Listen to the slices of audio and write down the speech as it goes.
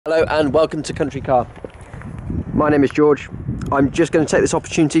Hello and welcome to Country Car. My name is George. I'm just going to take this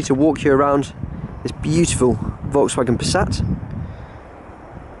opportunity to walk you around this beautiful Volkswagen Passat.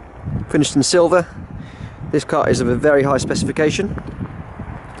 Finished in silver. This car is of a very high specification.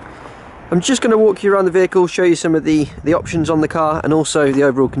 I'm just going to walk you around the vehicle, show you some of the options on the car and also the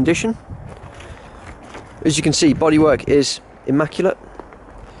overall condition. As you can see, bodywork is immaculate.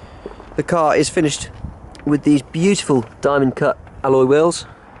 The car is finished with these beautiful diamond cut alloy wheels.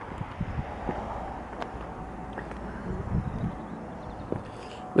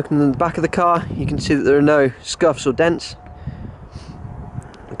 Looking in the back of the car, you can see that there are no scuffs or dents.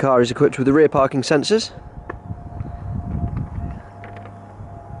 The car is equipped with the rear parking sensors.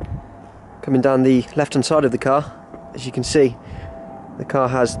 Coming down the left hand side of the car, as you can see, the car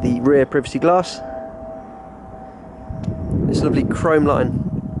has the rear privacy glass. This lovely chrome line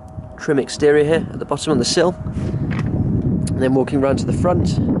trim exterior here at the bottom on the sill. And then walking around to the front,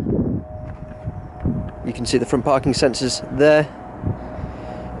 you can see the front parking sensors there.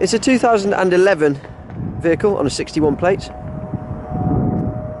 It's a 2011 vehicle on a 61 plate.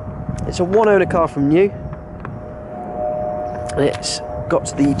 It's a one owner car from new, and it's got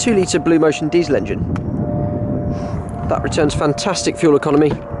the 2-litre Blue Motion diesel engine. That returns fantastic fuel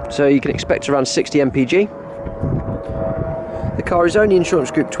economy, so you can expect around 60 mpg. The car is only insurance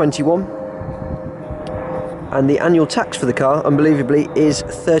group 21, and the annual tax for the car, unbelievably, is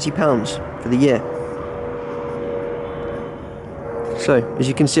 £30 for the year. So, as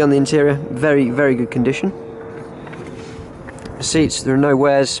you can see on the interior, very, very good condition. The seats, there are no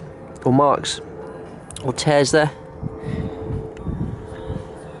wears or marks or tears there.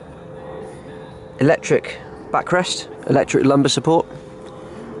 Electric backrest, electric lumbar support.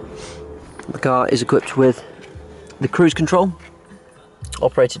 The car is equipped with the cruise control,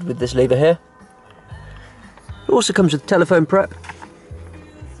 operated with this lever here. It also comes with telephone prep.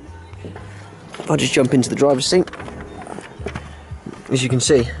 I'll just jump into the driver's seat. As you can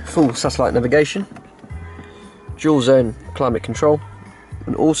see, full satellite navigation, dual zone climate control,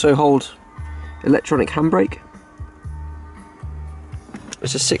 and also hold electronic handbrake.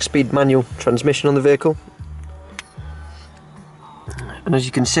 It's a 6-speed manual transmission on the vehicle. And as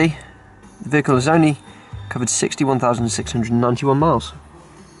you can see, the vehicle has only covered 61,691 miles.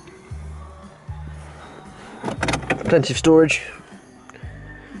 Plenty of storage.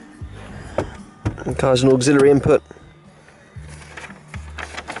 The car has an auxiliary input.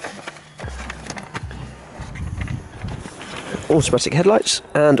 Automatic headlights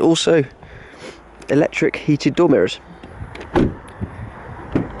and also electric heated door mirrors.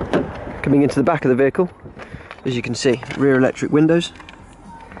 Coming into the back of the vehicle, as you can see, rear electric windows.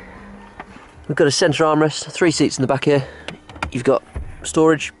 We've got a centre armrest, 3 seats in the back here. You've got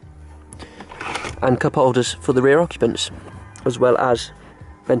storage and cup holders for the rear occupants, as well as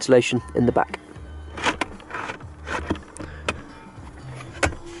ventilation in the back.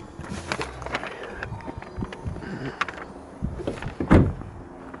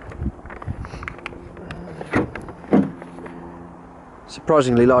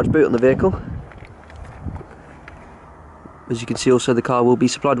 Surprisingly large boot on the vehicle. As you can see, also the car will be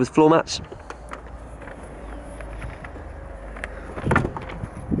supplied with floor mats.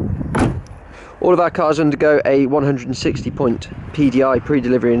 All of our cars undergo a 160-point PDI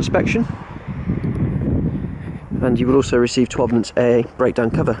pre-delivery inspection, and you will also receive 12 months AA breakdown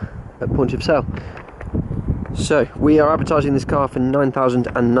cover at point of sale. So we are advertising this car for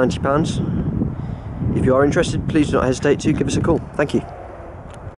 £9,090. If you are interested, please do not hesitate to give us a call. Thank you.